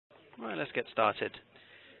Right, let's get started.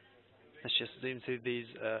 Let's just zoom through these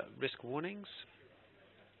risk warnings.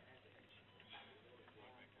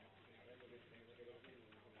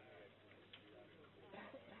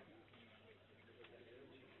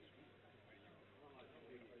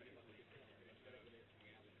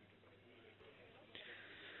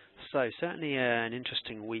 So certainly an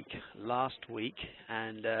interesting week last week,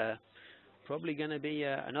 and probably going to be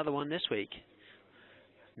another one this week.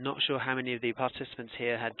 Not sure how many of the participants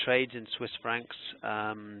here had trades in Swiss francs.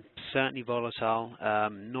 Certainly volatile,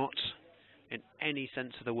 not in any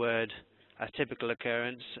sense of the word a typical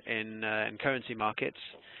occurrence in currency markets.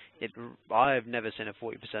 I've never seen a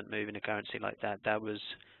 40% move in a currency like that. That was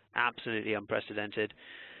absolutely unprecedented.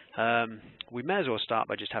 We may as well start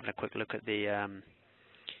by just having a quick look at the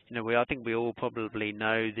I think we all probably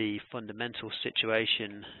know the fundamental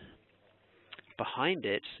situation behind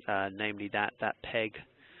it, namely that peg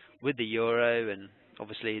with the euro, and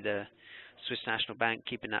obviously the Swiss National Bank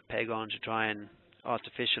keeping that peg on to try and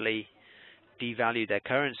artificially devalue their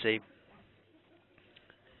currency.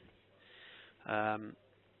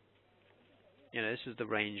 This is the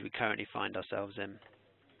range we currently find ourselves in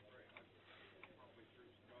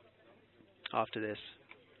after this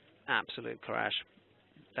absolute crash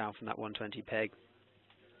down from that 120 peg.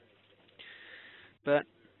 But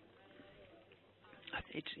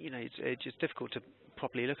it's just difficult to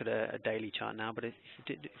properly look at a daily chart now. But if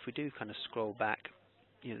we do kind of scroll back,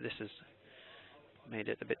 this has made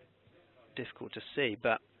it a bit difficult to see.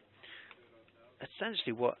 But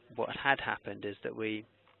essentially, what had happened is that this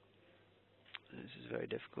is very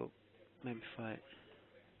difficult. Maybe if I,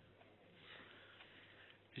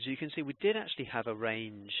 as you can see, we did actually have a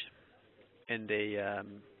range in the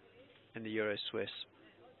Euro Swiss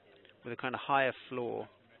with a kind of higher floor,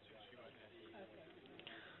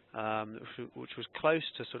 which was close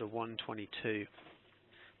to sort of 122,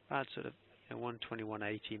 about sort of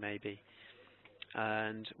 121.80 maybe,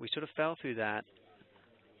 and we sort of fell through that.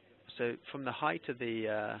 So from the height of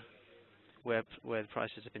the where the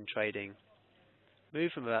prices have been trading,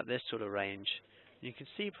 moved from about this sort of range. You can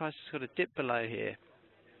see prices sort of dip below here,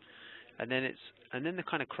 and then the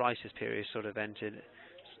kind of crisis period sort of entered.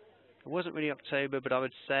 It wasn't really October, but I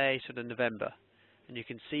would say sort of November, and you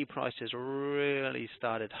can see prices really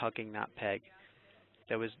started hugging that peg.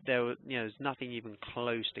 There was nothing even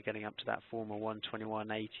close to getting up to that former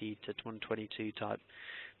 121.80 to 122 type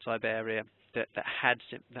area that had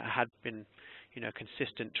been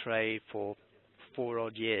consistent trade for 4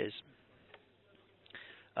 odd years,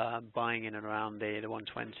 buying in and around the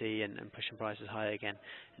 120 and pushing prices higher again.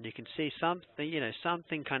 And you can see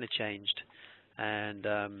something kind of changed, and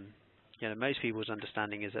most people's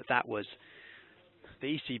understanding is that was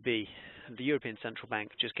the ECB, the European Central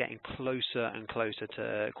Bank, just getting closer and closer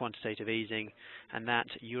to quantitative easing, and that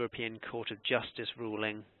European Court of Justice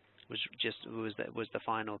ruling was the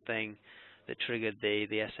final thing that triggered the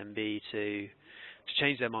SNB to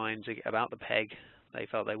change their minds about the peg. They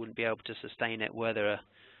felt they wouldn't be able to sustain it, were there a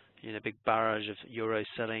big barrage of euro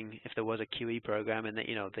selling if there was a QE program, and that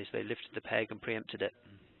they lifted the peg and preempted it.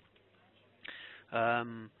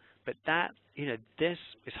 But that this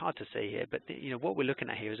is hard to see here, but what we're looking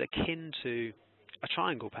at here is akin to a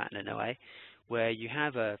triangle pattern in a way, where you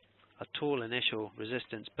have a tall initial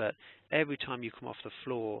resistance, but every time you come off the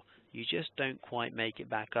floor, you just don't quite make it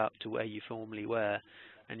back up to where you formerly were,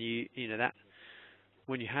 and that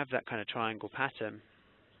when you have that kind of triangle pattern,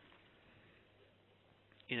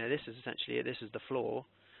 this is essentially it. This is the floor,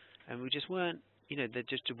 and we just weren't, there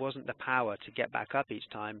just wasn't the power to get back up each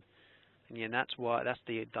time. And that's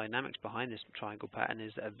the dynamics behind this triangle pattern,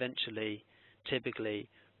 is that eventually, typically,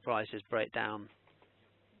 prices break down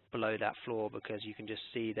below that floor, because you can just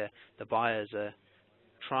see the buyers are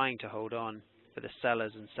trying to hold on, but the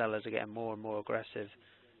sellers are getting more and more aggressive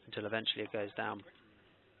until eventually it goes down.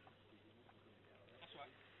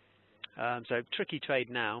 So tricky trade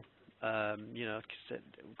now. Like I said,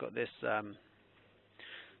 we've got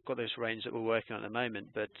this range that we're working on at the moment,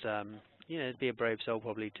 but it'd be a brave soul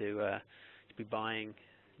probably to be buying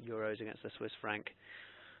euros against the Swiss franc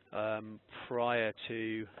prior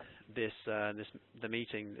to the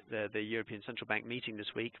meeting, the European Central Bank meeting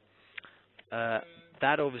this week.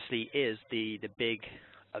 That obviously is the big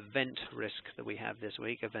event risk that we have this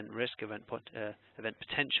week. Event risk, event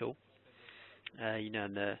potential.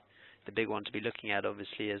 And the big one to be looking at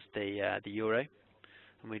obviously is the euro,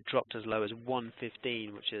 and we dropped as low as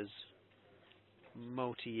 115, which is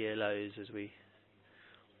multi-year lows as we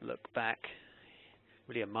look back.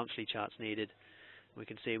 Really a monthly chart's needed. We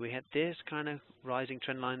can see we had this kind of rising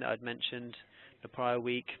trend line that I'd mentioned the prior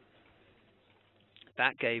week.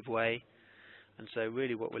 That gave way, And so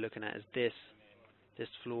really what we're looking at is this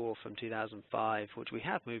floor from 2005, which we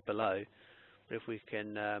have moved below. But if we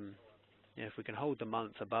can if we can hold the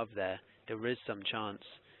month above there, there is some chance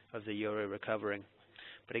of the euro recovering.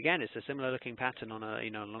 But again, it's a similar looking pattern on a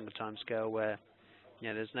longer time scale where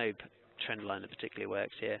there's no trend line that particularly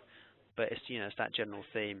works here, but it's it's that general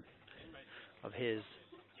theme of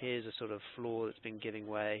here's a sort of floor that's been giving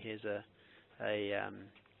way. Here's a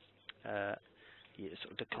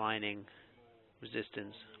sort of declining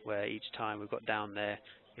resistance where each time we've got down there,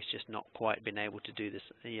 it's just not quite been able to do this,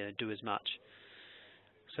 do as much.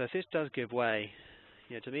 So if this does give way,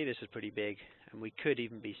 to me this is pretty big, and we could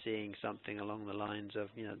even be seeing something along the lines of,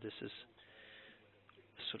 this is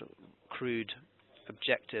sort of crude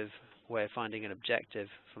objective way of finding an objective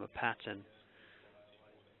from a pattern,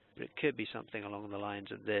 but it could be something along the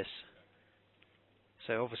lines of this.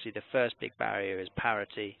 So obviously the first big barrier is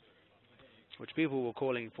parity, which people were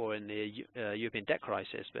calling for in the European debt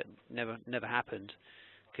crisis, but never happened,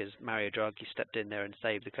 because Mario Draghi stepped in there and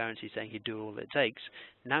saved the currency, saying he'd do all that it takes.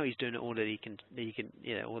 Now he's doing all that he can,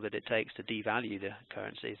 all that it takes to devalue the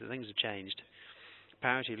currency. So things have changed.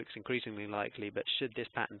 Parity looks increasingly likely, but should this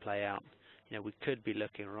pattern play out, we could be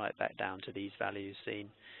looking right back down to these values seen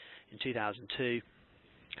in 2002,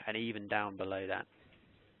 and even down below that.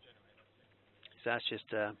 So that's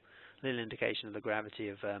just a little indication of the gravity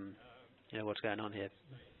of what's going on here.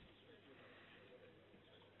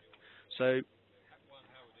 So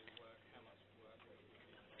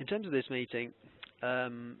in terms of this meeting,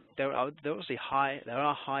 there are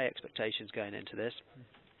high expectations going into this.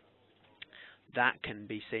 That can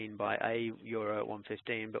be seen by A, Euro at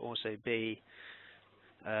 115, but also B,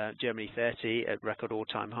 Germany 30 at record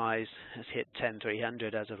all-time highs has hit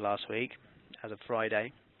 10,300 as of last week, as of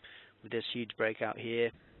Friday, with this huge breakout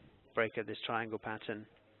here, break of this triangle pattern.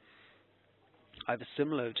 I have a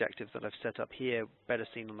similar objective that I've set up here, better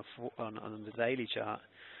seen on the daily chart,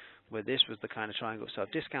 where this was the kind of triangle. So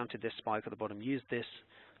I've discounted this spike at the bottom, used this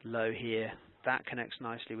low here, that connects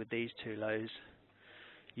nicely with these two lows,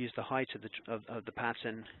 used the height of the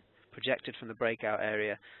pattern, projected from the breakout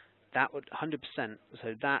area. That would 100%,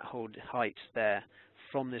 so that whole height there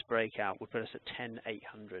from this breakout would put us at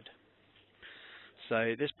 10,800.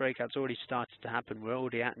 So this breakout's already started to happen. We're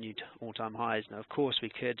already at new all-time highs. Now, of course, we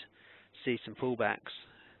could see some pullbacks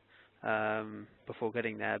before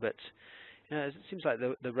getting there, but it seems like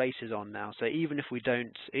the race is on now. So even if we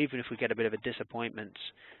get a bit of a disappointment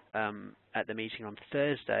at the meeting on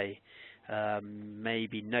Thursday,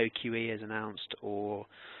 maybe no QE is announced, or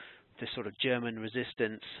this sort of German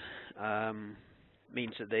resistance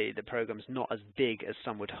means that the program's not as big as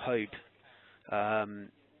some would hope.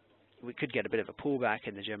 We could get a bit of a pullback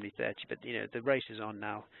in the Germany 30, but the race is on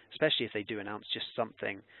now. Especially if they do announce just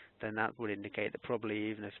something, then that would indicate that probably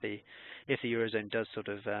even if the eurozone does sort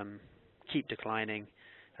of keep declining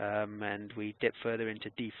and we dip further into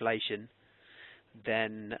deflation,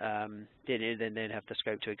 then they'd have the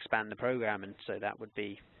scope to expand the program, and so that would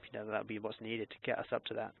be what's needed to get us up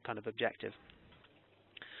to that kind of objective.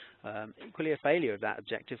 Equally, a failure of that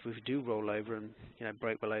objective, if we do roll over and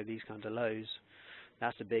break below these kinds of lows,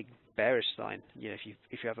 that's a big bearish sign. If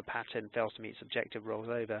you have a pattern fails to meet its objective, rolls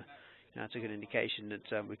over, that's a good indication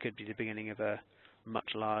that we could be the beginning of a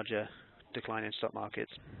much larger decline in stock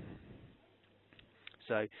markets.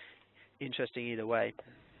 So interesting either way.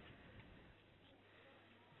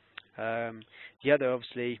 The other,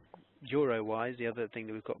 obviously, euro-wise, the other thing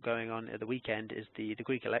that we've got going on at the weekend is the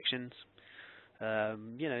Greek elections.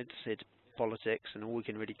 It's politics, and all we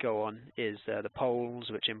can really go on is the polls,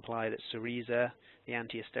 which imply that Syriza, the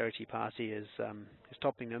anti-austerity party, is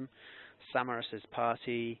topping them. Samaras'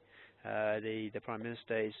 party, the Prime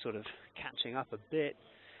Minister, is sort of catching up a bit,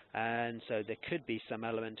 and so there could be some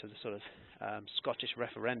element of the sort of Scottish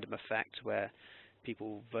referendum effect, where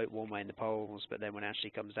people vote one way in the polls, but then when it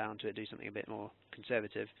actually comes down to it, do something a bit more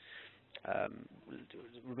conservative.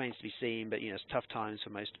 Remains to be seen, but it's tough times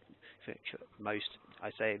for most,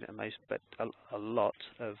 I say most, but a lot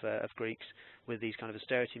of Greeks with these kind of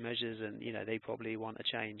austerity measures, and they probably want a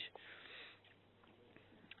change.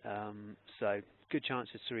 So good chance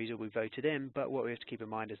that Syriza will be voted in, but what we have to keep in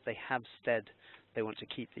mind is they have said they want to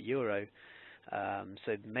keep the euro.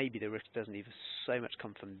 So maybe the risk doesn't even so much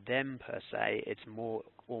come from them per se, it's more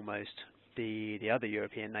almost the other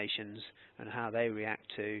European nations and how they react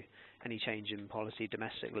to any change in policy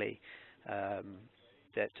domestically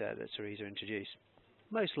that Syriza introduced.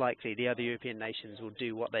 Most likely the other European nations will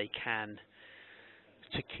do what they can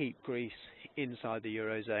to keep Greece inside the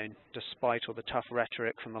Eurozone, despite all the tough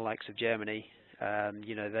rhetoric from the likes of Germany.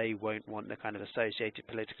 They won't want the kind of associated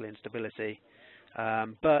political instability,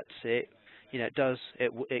 but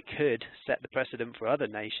it could set the precedent for other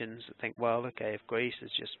nations that think, well, okay, if Greece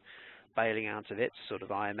is just bailing out of its sort of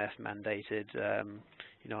IMF mandated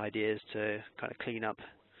ideas to kind of clean up,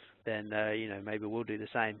 then maybe we'll do the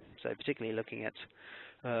same. So particularly looking at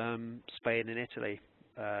Spain and Italy.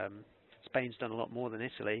 Spain's done a lot more than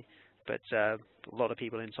Italy, but a lot of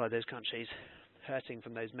people inside those countries hurting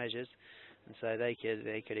from those measures, and so they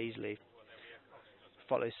could easily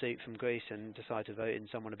follow suit from Greece and decide to vote in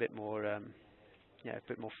someone a bit more a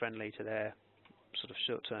bit more friendly to their sort of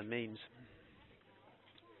short-term means.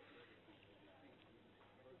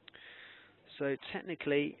 So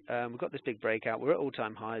technically, we've got this big breakout. We're at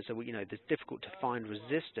all-time highs, so it's difficult to find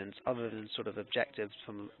resistance other than sort of objectives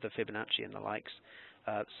from the Fibonacci and the likes.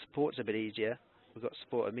 Support's a bit easier. We've got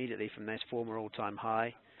support immediately from this former all-time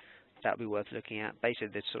high. That would be worth looking at. Basically,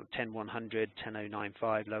 this sort of 10-100,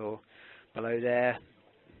 10.095 level. Below there,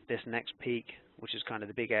 this next peak, which is kind of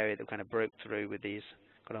the big area that kind of broke through with these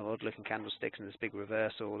kind of odd-looking candlesticks and this big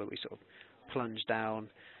reversal that we sort of plunged down.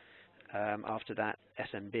 After that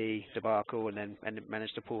SMB debacle, and it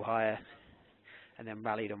managed to pull higher and then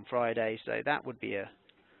rallied on Friday. So that would be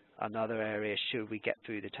another area should we get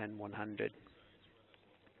through the 10-100.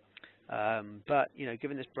 But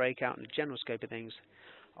given this breakout and the general scope of things,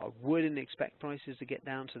 I wouldn't expect prices to get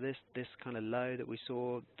down to this kind of low that we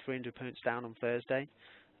saw 300 points down on Thursday.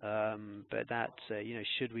 But that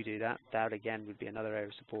should we do that, that again would be another area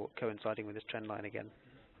of support coinciding with this trend line again.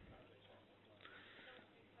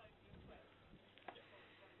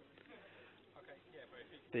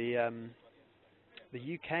 The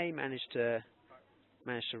UK managed to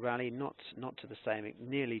rally, not to the same,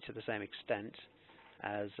 nearly to the same extent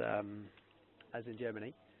as in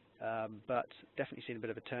Germany, but definitely seen a bit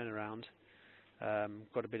of a turnaround.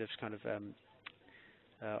 Got a bit of kind of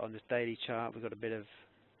on this daily chart, we've got a bit of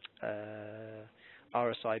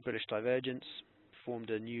RSI British divergence, formed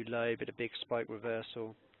a new low, but a big spike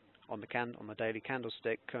reversal on the daily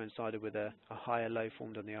candlestick, coincided with a higher low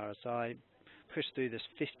formed on the RSI. Pushed through this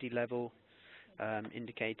 50 level,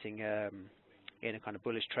 indicating in a kind of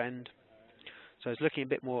bullish trend. So it's looking a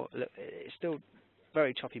bit more. It's still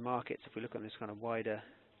very choppy markets. If we look on this kind of wider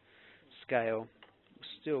scale,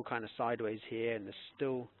 still kind of sideways here, and there's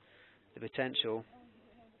still the potential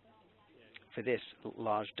for this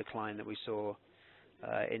large decline that we saw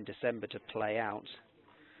in December to play out.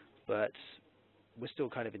 But we're still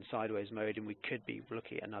kind of in sideways mode, and we could be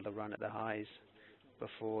looking at another run at the highs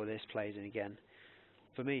before this plays in again.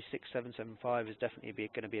 For me, 6775 is definitely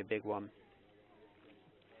going to be a big one.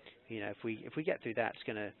 If we get through that, it's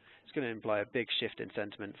going to imply a big shift in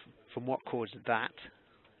sentiment from what caused that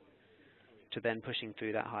to then pushing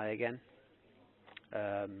through that high again,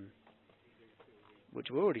 which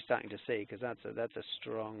we're already starting to see, because that's a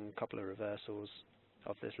strong couple of reversals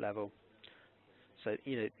of this level. So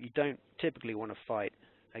you don't typically want to fight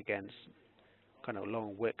against kind of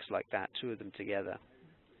long wicks like that. Two of them together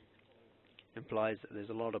implies that there's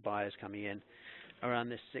a lot of buyers coming in around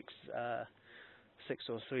this 6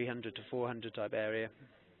 or 300 to 400 type area,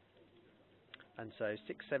 and so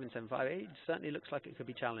 6775 it certainly looks like it could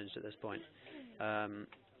be challenged at this point.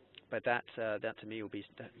 But that to me will be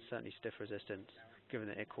certainly stiff resistance, given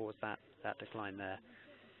that it caused that decline there.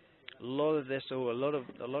 A lot of this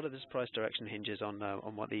price direction hinges on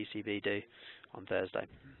what the ECB do on Thursday.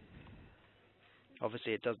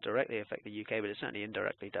 Obviously, it does directly affect the UK, but it certainly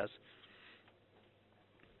indirectly does.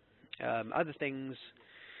 Other things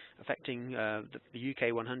affecting the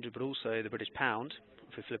UK 100, but also the British pound,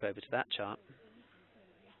 if we flip over to that chart,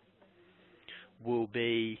 will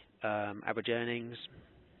be average earnings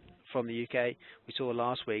from the UK. We saw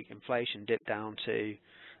last week inflation dip down to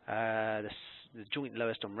the joint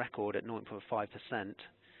lowest on record at 0.5%.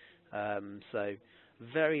 So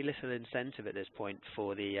very little incentive at this point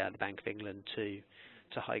for the Bank of England to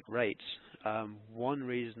hike rates. One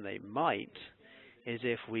reason they might is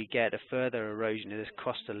if we get a further erosion of this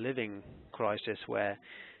cost of living crisis, where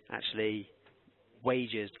actually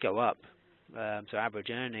wages go up, so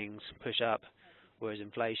average earnings push up, whereas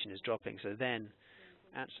inflation is dropping. So then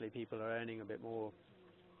actually people are earning a bit more.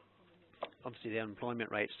 Obviously the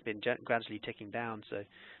unemployment rate's been gradually ticking down, so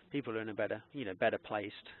people are in a better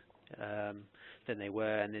placed than they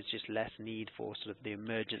were, and there's just less need for sort of the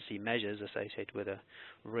emergency measures associated with a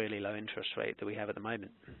really low interest rate that we have at the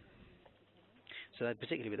moment. So that,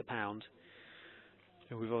 particularly with the pound,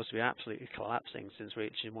 we've also been absolutely collapsing since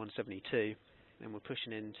reaching 172, and we're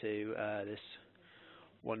pushing into this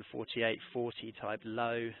 148.40 type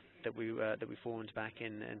low that we formed back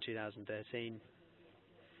in 2013.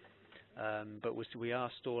 But we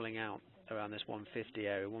are stalling out around this 150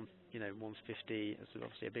 area. 150 is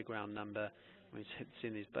obviously a big round number. We've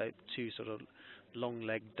seen these two sort of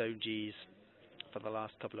long-legged dojis for the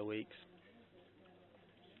last couple of weeks.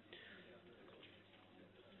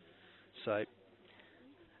 So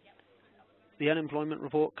the unemployment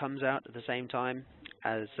report comes out at the same time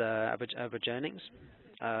as average earnings.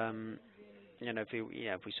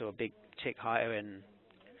 If we saw a big tick higher in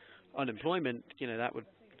unemployment, that would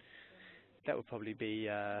probably be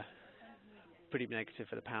pretty negative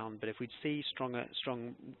for the pound. But if we'd see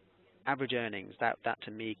strong average earnings, that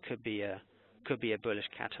to me could be a bullish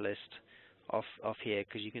catalyst off here,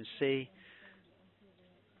 because you can see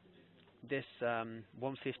this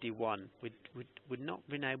 151. We'd not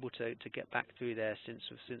been able to get back through there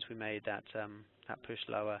since we made that push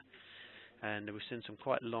lower, and we've seen some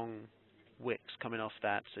quite long wicks coming off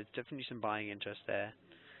that. So definitely some buying interest there.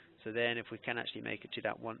 So then, if we can actually make it to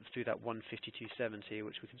through that 152.70,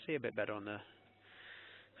 which we can see a bit better on the.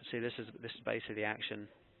 See, this is basically the action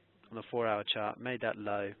on the 4-hour chart. Made that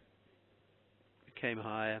low, came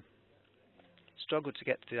higher, struggled to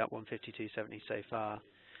get to that 152.70 so far,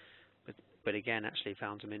 but again actually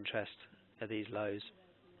found some interest at these lows.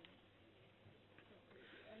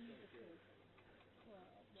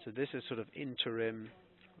 So this is sort of interim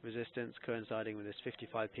resistance coinciding with this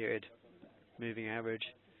 55 period moving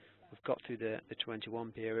average. We've got through the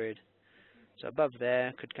 21 period. So above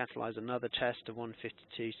there could catalyze another test of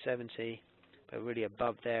 152.70, but really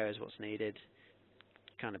above there is what's needed.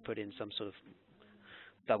 Kind of put in some sort of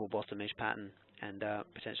double bottom-ish pattern and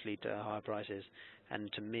potentially to higher prices.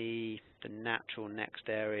 And to me, the natural next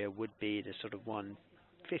area would be the sort of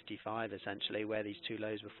 155 essentially, where these two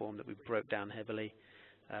lows were formed that we broke down heavily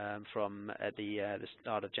from at the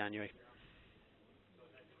start of January.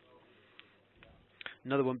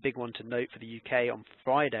 Another big one to note for the UK on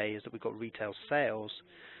Friday is that we've got retail sales.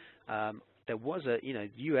 There was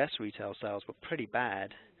US retail sales were pretty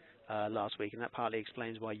bad last week, and that partly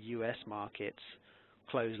explains why US markets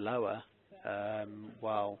closed lower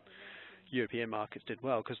while European markets did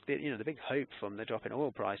well. Because the big hope from the drop in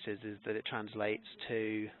oil prices is that it translates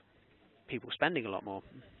to people spending a lot more.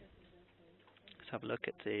 Let's have a look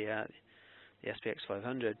at the SPX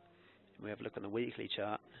 500. We have a look on the weekly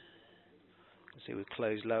chart. See, we've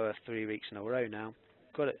closed lower 3 weeks in a row now.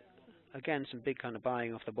 Got it again, some big kind of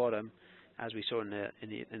buying off the bottom, as we saw in the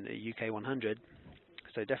UK 100.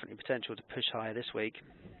 So definitely potential to push higher this week.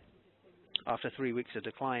 After 3 weeks of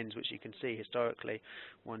declines, which you can see historically,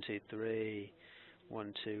 1, 2, 3,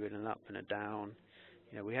 1, 2, and an up and a down.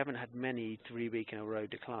 We haven't had many 3 week in a row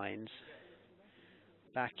declines.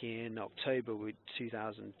 Back in October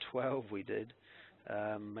 2012 we did.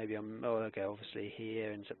 Obviously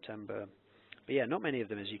here in September. But yeah, not many of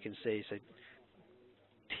them, as you can see. So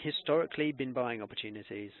historically been buying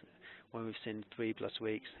opportunities when we've seen 3+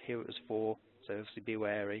 weeks. Here it was 4, so obviously be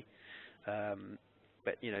wary.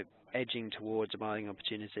 But edging towards a buying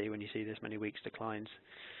opportunity when you see this many weeks declines.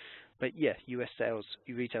 But yeah, US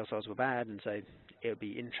retail sales were bad, and so it would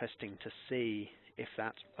be interesting to see if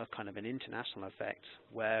that's a kind of an international effect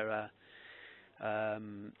where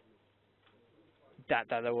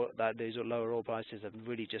those lower oil prices have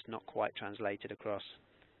really just not quite translated across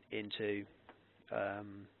into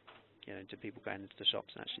into people going into the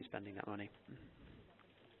shops and actually spending that money.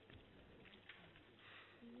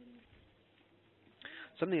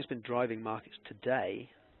 Something that's been driving markets today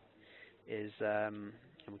is, and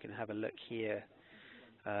we can have a look here.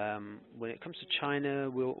 When it comes to China,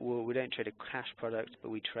 we don't trade a cash product, but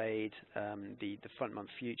we trade the front month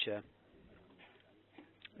future.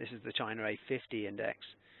 This is the China A50 index,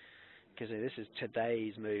 because this is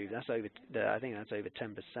today's move. That's over. I think that's over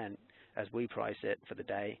 10% as we price it for the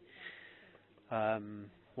day.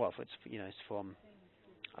 Well, it's from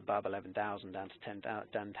above 11,000 down to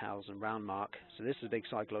 10,000 round mark. So this is a big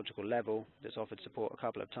psychological level that's offered support a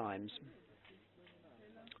couple of times.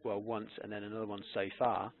 Well, once and then another one so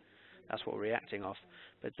far. That's what we're reacting off.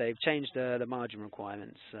 But they've changed the margin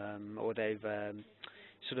requirements, or they've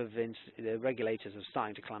the regulators are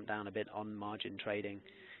starting to clamp down a bit on margin trading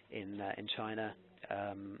in China,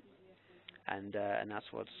 and that's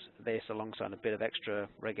what's this, alongside a bit of extra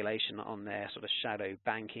regulation on their sort of shadow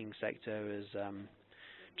banking sector, has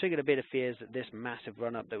triggered a bit of fears that this massive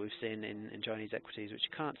run-up that we've seen in Chinese equities, which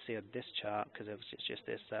you can't see on this chart because it's just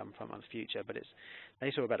this front month future, but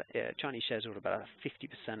Chinese shares saw about a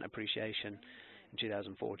 50% appreciation in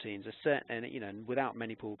 2014. And without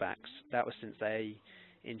many pullbacks. That was since they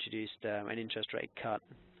introduced an interest rate cut,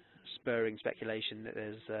 spurring speculation that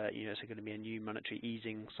there's going to be a new monetary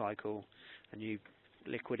easing cycle, a new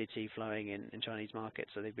liquidity flowing in Chinese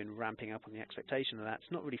markets, so they've been ramping up on the expectation of that.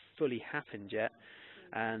 It's not really fully happened yet,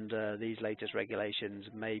 and these latest regulations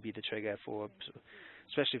may be the trigger for,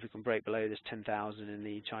 especially if we can break below this 10,000 in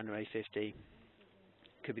the China A50,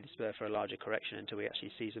 could be the spur for a larger correction until we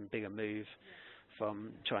actually see some bigger move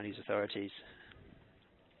from Chinese authorities.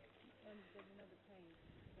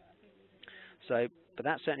 So, but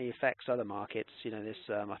that certainly affects other markets. You know, this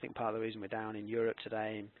I think part of the reason we're down in Europe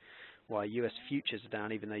today, and why U.S. futures are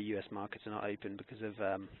down, even though U.S. markets are not open because of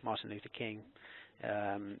Martin Luther King.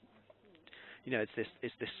 You know, it's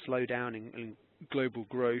this slowdown in global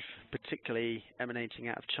growth, particularly emanating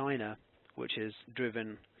out of China, which has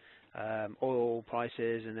driven oil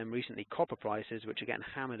prices and then recently copper prices, which are getting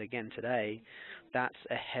hammered again today. That's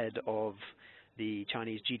ahead of the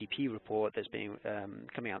Chinese GDP report that's being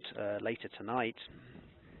coming out later tonight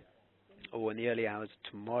or in the early hours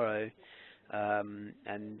of tomorrow,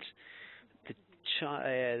 and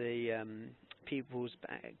the People's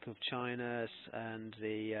Bank of China and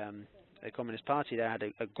the Communist Party there had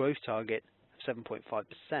a growth target of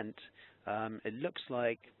 7.5%. It looks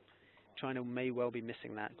like China may well be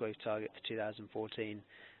missing that growth target for 2014,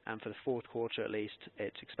 and for the fourth quarter at least,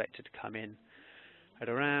 it's expected to come in at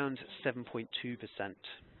around 7.2%.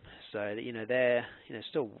 So you know, they're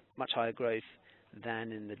still much higher growth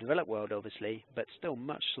than in the developed world, obviously, but still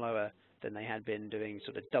much slower than they had been doing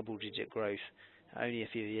sort of double-digit growth only a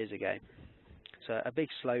few years ago. So a big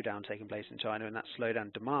slowdown taking place in China, and that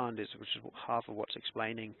slowdown demand which is half of what's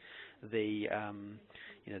explaining the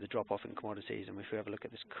the drop-off in commodities. And if we have a look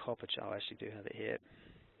at this copper chart, I actually do have it here.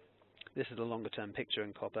 This is a longer-term picture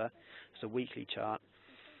in copper. It's a weekly chart.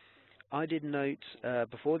 I did note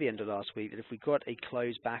before the end of last week that if we got a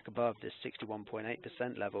close back above this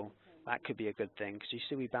 61.8% level, that could be a good thing, because you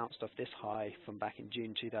see we bounced off this high from back in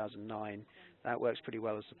June 2009. That works pretty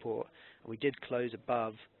well as support, and we did close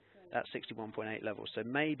above that 61.8 level. So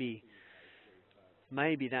maybe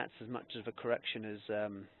that's as much of a correction as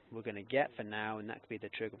we're going to get for now, and that could be the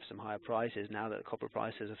trigger for some higher prices. Now that the copper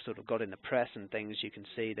prices have sort of got in the press and things, you can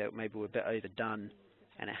see that maybe we're a bit overdone,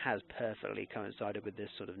 and it has perfectly coincided with this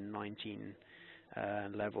sort of 19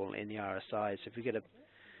 level in the RSI. So if we get a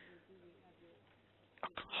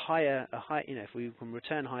higher, if we can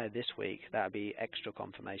return higher this week, that would be extra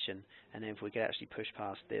confirmation. And then if we could actually push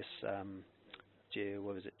past this,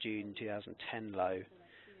 June 2010 low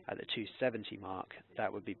at the 270 mark,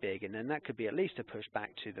 that would be big. And then that could be at least a push back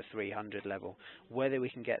to the 300 level. Whether we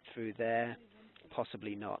can get through there,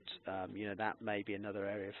 possibly not. That may be another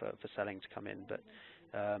area for selling to come in. But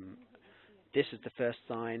this is the first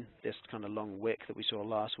sign, this kind of long wick that we saw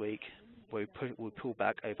last week, where we pull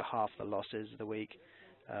back over half the losses of the week.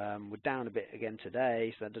 We're down a bit again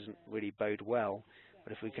today, so that doesn't really bode well.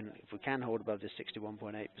 But if we can hold above this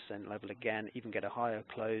 61.8% level again, even get a higher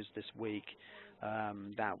close this week,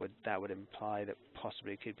 that would imply that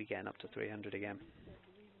possibly it could be getting up to 300 again.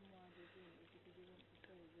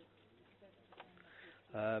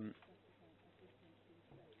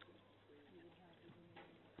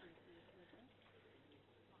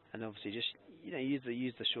 And obviously, just use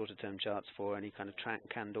the shorter term charts for any kind of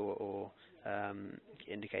candle or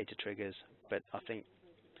indicator triggers. But I think,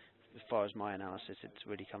 as far as my analysis, it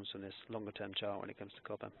really comes from this longer term chart when it comes to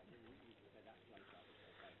copper.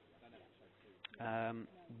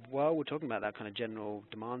 While we're talking about that kind of general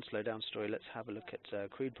demand slowdown story, let's have a look at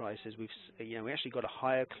crude prices. We actually got a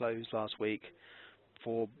higher close last week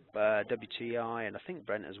for WTI and I think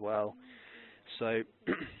Brent as well. So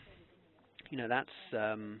that's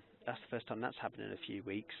the first time that's happened in a few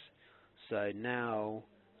weeks. So now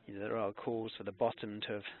there are calls for the bottom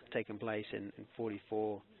to have taken place in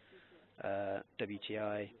 44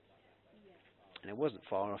 WTI, and it wasn't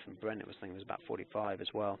far off in Brent. I think it was about 45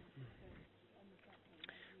 as well.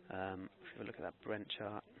 If we look at that Brent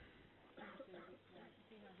chart,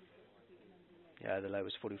 the low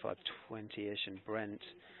was 45.20ish, and Brent,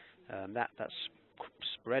 that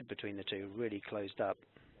spread between the two really closed up.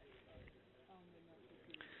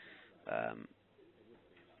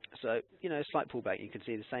 So a slight pullback. You can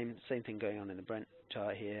see the same thing going on in the Brent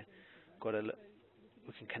chart here.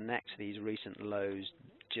 We can connect these recent lows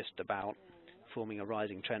just about, forming a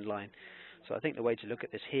rising trend line. So I think the way to look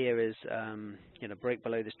at this here is, break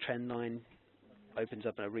below this trend line, opens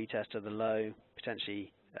up in a retest of the low,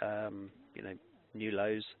 potentially, new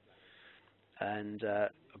lows, and a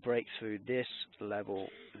break through this level,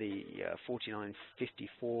 the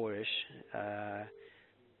 49.54ish.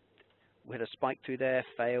 We had a spike through there,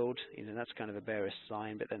 failed. That's kind of a bearish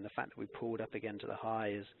sign. But then the fact that we pulled up again to the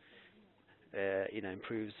highs,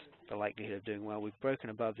 improves the likelihood of doing well. We've broken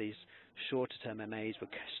above these shorter-term MAs. We're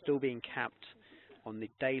still being capped on the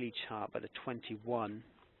daily chart by the 21.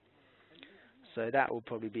 So that will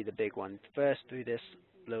probably be the big one. First through this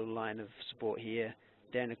little line of support here,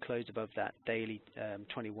 then a close above that daily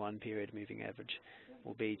 21 period moving average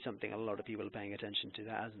will be something a lot of people are paying attention to.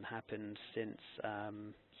 That hasn't happened since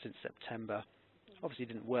September. Obviously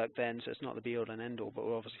didn't work then, so it's not the be all and end all, but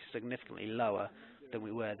we're obviously significantly lower than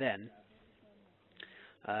we were then.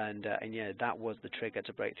 And yeah, that was the trigger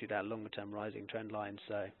to break through that longer term rising trend line.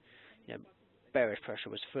 So yeah, bearish pressure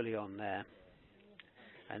was fully on there,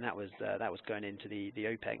 and that was going into the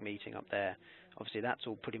OPEC meeting up there. Obviously that's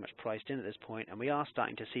all pretty much priced in at this point, and we are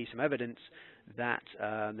starting to see some evidence that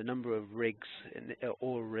the number of rigs,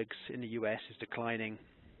 oil rigs in the US is declining,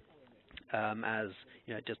 as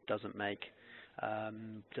you know, it just doesn't make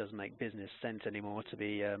business sense anymore to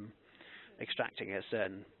be extracting a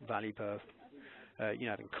certain value per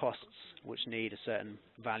having costs which need a certain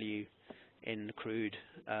value in crude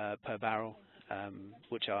per barrel,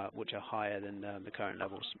 which are higher than the current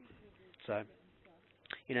levels. So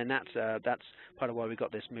and that's part of why we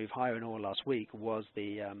got this move higher in oil last week, was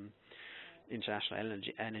the International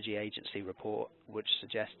Energy Agency report, which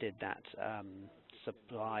suggested that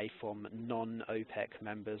supply from non-OPEC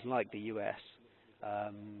members like the US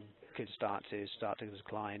could start to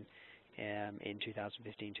decline in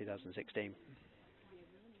 2015-2016.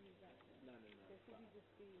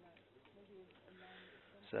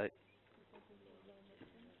 So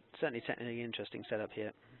certainly technically interesting setup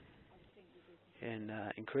here in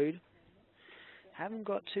crude. Haven't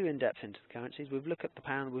got too in depth into the currencies. We've looked at the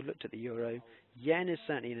pound, we've looked at the euro. Yen is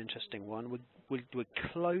certainly an interesting one. We're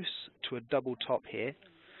close to a double top here.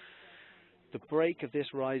 The break of this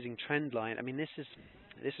rising trend line, I mean, this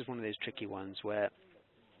is one of those tricky ones where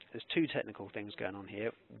there's two technical things going on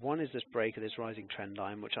here. One is this break of this rising trend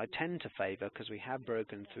line, which I tend to favour because we have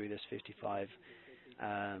broken through this 55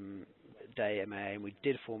 day MA, and we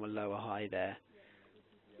did form a lower high there.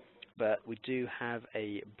 But we do have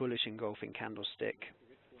a bullish engulfing candlestick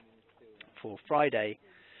for Friday,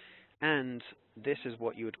 and this is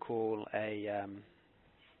what you would call a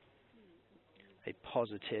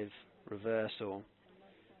positive reversal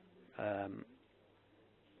for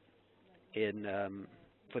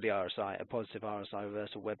the RSI, a positive RSI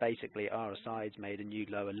reversal, where basically RSI's made a new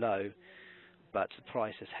lower low, but the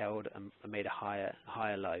price has held and made a higher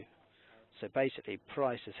low. So basically,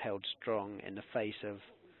 price has held strong in the face of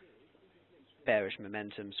bearish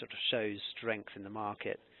momentum, sort of shows strength in the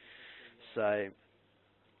market. So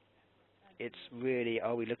it's really,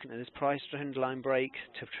 are we looking at this price trend line break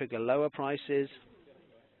to trigger lower prices,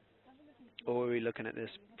 or are we looking at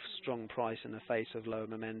this strong price in the face of lower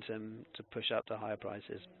momentum to push up to higher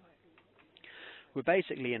prices? We're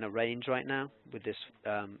basically in a range right now with this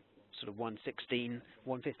sort of 115 to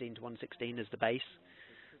 116 as the base.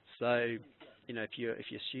 So if you're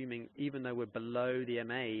assuming, even though we're below the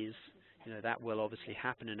MAs, that will obviously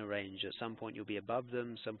happen in a range. At some point you'll be above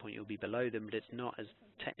them, some point you'll be below them, but it's not as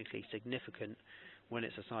technically significant when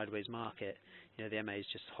it's a sideways market. The MAs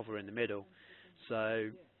just hover in the middle.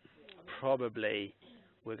 So probably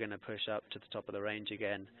we're going to push up to the top of the range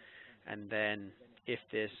again, and then if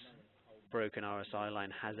this broken RSI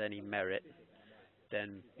line has any merit,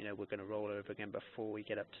 then we're going to roll over again before we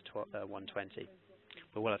get up to 120.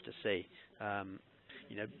 But we'll have to see.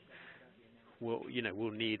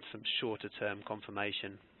 We'll need some shorter term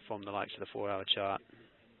confirmation from the likes of the 4-hour chart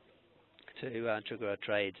to trigger our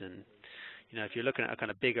trades. And if you're looking at a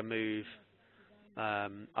kind of bigger move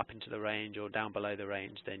up into the range or down below the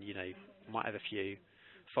range, then you might have a few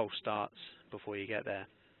false starts before you get there.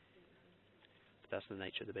 But that's the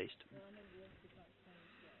nature of the beast.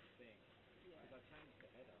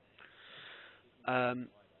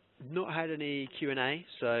 Not had any Q&A,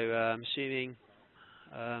 so I'm assuming.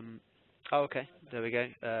 Oh, okay, there we go.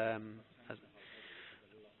 So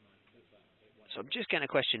I'm just getting a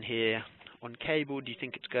question here. On cable, do you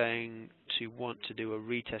think it's going to want to do a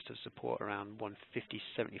retest of support around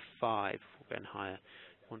 150.75 or going higher?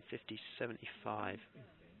 150.75.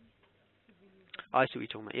 I see what you're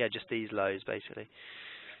talking about. Yeah, just these lows, basically.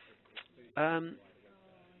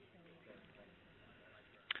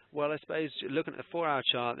 Well, I suppose looking at the 4-hour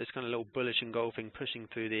chart, this kind of little bullish engulfing pushing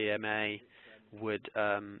through the MA would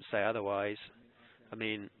say otherwise. I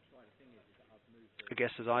mean, I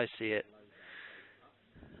guess as I see it,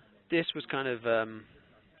 this was kind of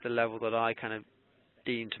the level that I kind of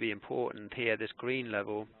deemed to be important here, this green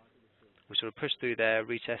level. We sort of pushed through there,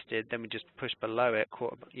 retested, then we just pushed below it,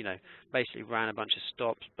 basically ran a bunch of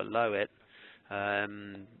stops below it.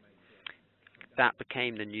 That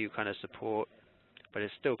became the new kind of support, but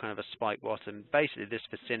it's still kind of a spike bottom. Basically, this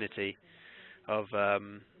vicinity of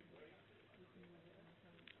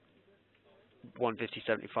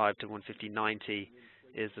 150.75 to 150.90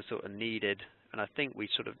 is the sort of needed, and I think we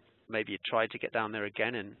sort of maybe tried to get down there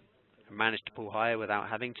again and managed to pull higher without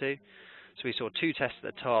having to. So we saw two tests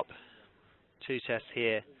at the top, two tests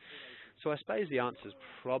here. So I suppose the answer is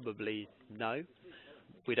probably no.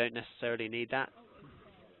 We don't necessarily need that.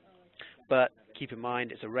 But keep in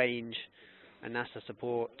mind it's a range and that's the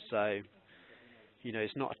support, so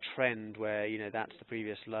it's not a trend where that's the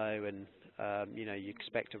previous low and you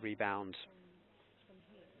expect a rebound.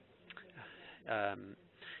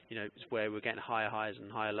 It's where we're getting higher highs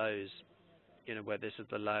and higher lows. Where this is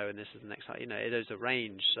the low and this is the next high. It is a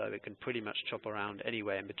range, so it can pretty much chop around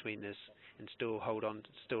anywhere in between this and still hold on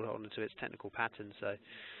to its technical pattern. So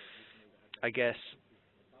I guess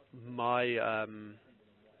I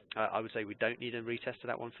would say we don't need a retest of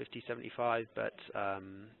that 150.75, but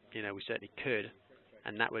we certainly could,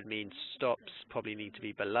 and that would mean stops probably need to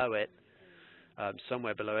be below it,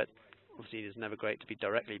 somewhere below it. Obviously, it's never great to be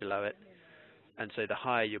directly below it, and so the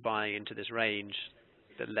higher you're buying into this range,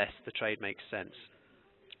 the less the trade makes sense.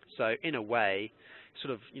 So in a way,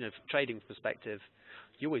 sort of, from a trading perspective,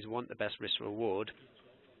 you always want the best risk reward.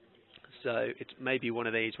 So it's maybe one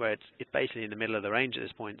of these where it's basically in the middle of the range at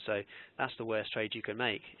this point. So that's the worst trade you can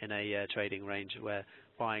make in a trading range, where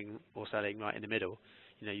buying or selling right in the middle.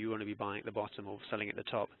 You want to be buying at the bottom or selling at the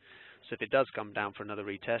top. So if it does come down for another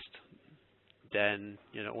retest, then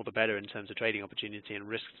all the better in terms of trading opportunity and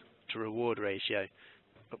risk to reward ratio.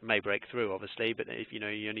 It may break through, obviously, but if you're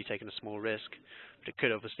only taking a small risk, but it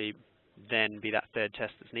could obviously then be that third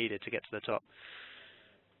test that's needed to get to the top.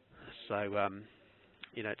 So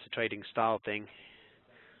it's a trading style thing.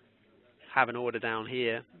 Have an order down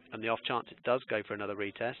here, and the off chance it does go for another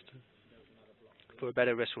retest for a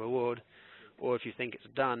better risk reward, or if you think it's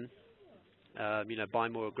done, buy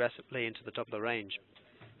more aggressively into the top of the range.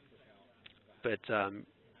 But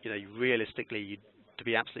realistically, to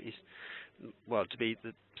be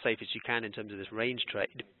the safest you can in terms of this range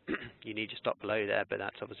trade, you need to stop below there, but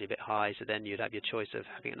that's obviously a bit high, so then you'd have your choice of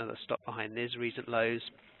having another stop behind these recent lows,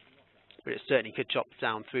 but it certainly could chop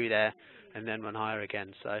down through there and then run higher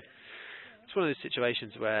again. So it's one of those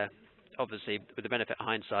situations where, obviously, with the benefit of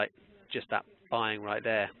hindsight, just that buying right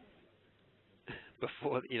there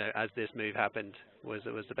before, as this move happened, was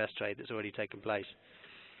the best trade that's already taken place.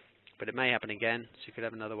 But it may happen again, so you could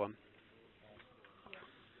have another one.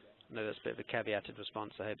 I know that's a bit of a caveated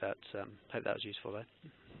response. I hope that was useful though.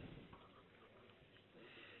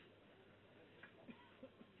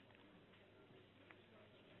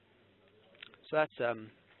 So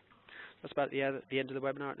that's about the end of the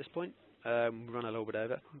webinar at this point. We run a little bit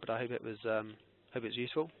over, but I hope it was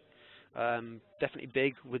useful. Definitely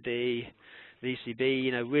big with the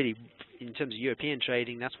ECB. Really in terms of European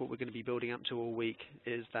trading, that's what we're going to be building up to all week.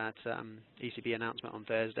 Is that ECB announcement on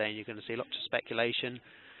Thursday, and you're going to see lots of speculation.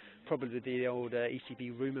 Probably the old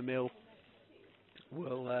ECB rumour mill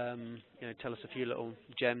will tell us a few little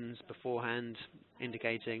gems beforehand,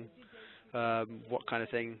 indicating what kind of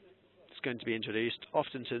thing is going to be introduced.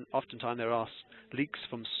 Oftentimes there are leaks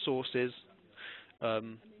from sources,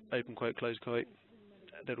 open quote, close quote,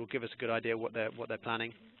 that will give us a good idea what they're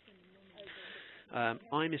planning.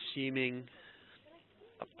 I'm assuming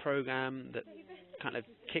a program that kind of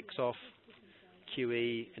kicks off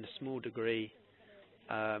QE in a small degree,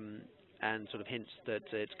 and sort of hints that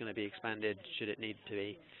it's going to be expanded should it need to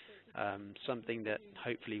be. Something that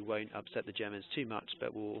hopefully won't upset the Germans too much,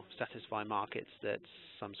 but will satisfy markets that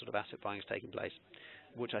some sort of asset buying is taking place,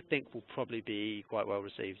 which I think will probably be quite well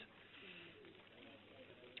received.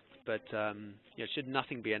 But should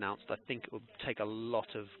nothing be announced, I think it will take a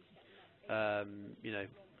lot of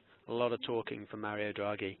talking from Mario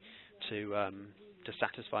Draghi to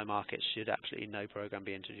satisfy markets should absolutely no program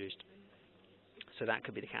be introduced. So that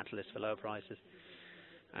could be the catalyst for lower prices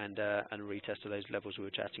and a retest of those levels we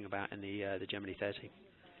were chatting about in the Germany 30.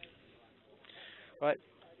 Right,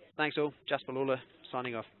 thanks all. Jasper, Lawler,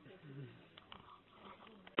 signing off.